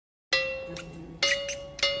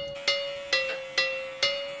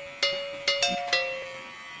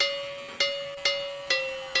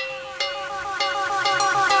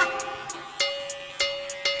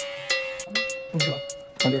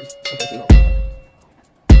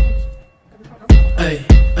Ay,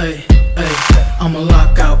 ay, ay, I'ma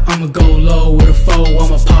lock out, I'ma go low with a foe,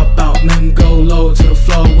 I'ma pop out, mem go low to the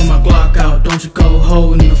floor with my Glock out. Don't you go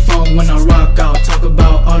holding the phone when I rock out. Talk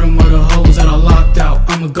about all them other hoes that I locked out.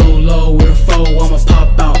 I'ma go low with a foe, I'ma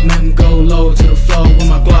pop out, mem go low to the floor with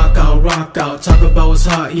my Glock out, rock out. Talk about what's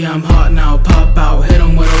hot, yeah I'm hot now, pop out, hit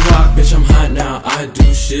 'em with a rock. Bitch, I'm hot now, I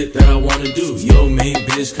do shit that I wanna do. Yo, main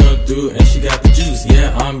bitch come through and she got the juice.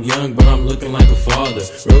 Yeah, I'm young, but I'm looking like a father.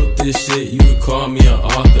 Wrote this shit, you could call me an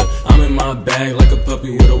author. I'm in my bag like a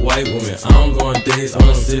puppy with a white woman. I don't go on dates, I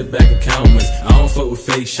don't sit back and count wins. I don't fuck with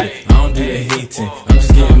fake shit, I don't do the hating. I'm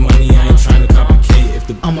just getting money, I ain't trying to complicate. If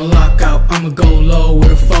the I'ma lock out, I'ma go low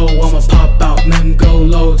with a foe,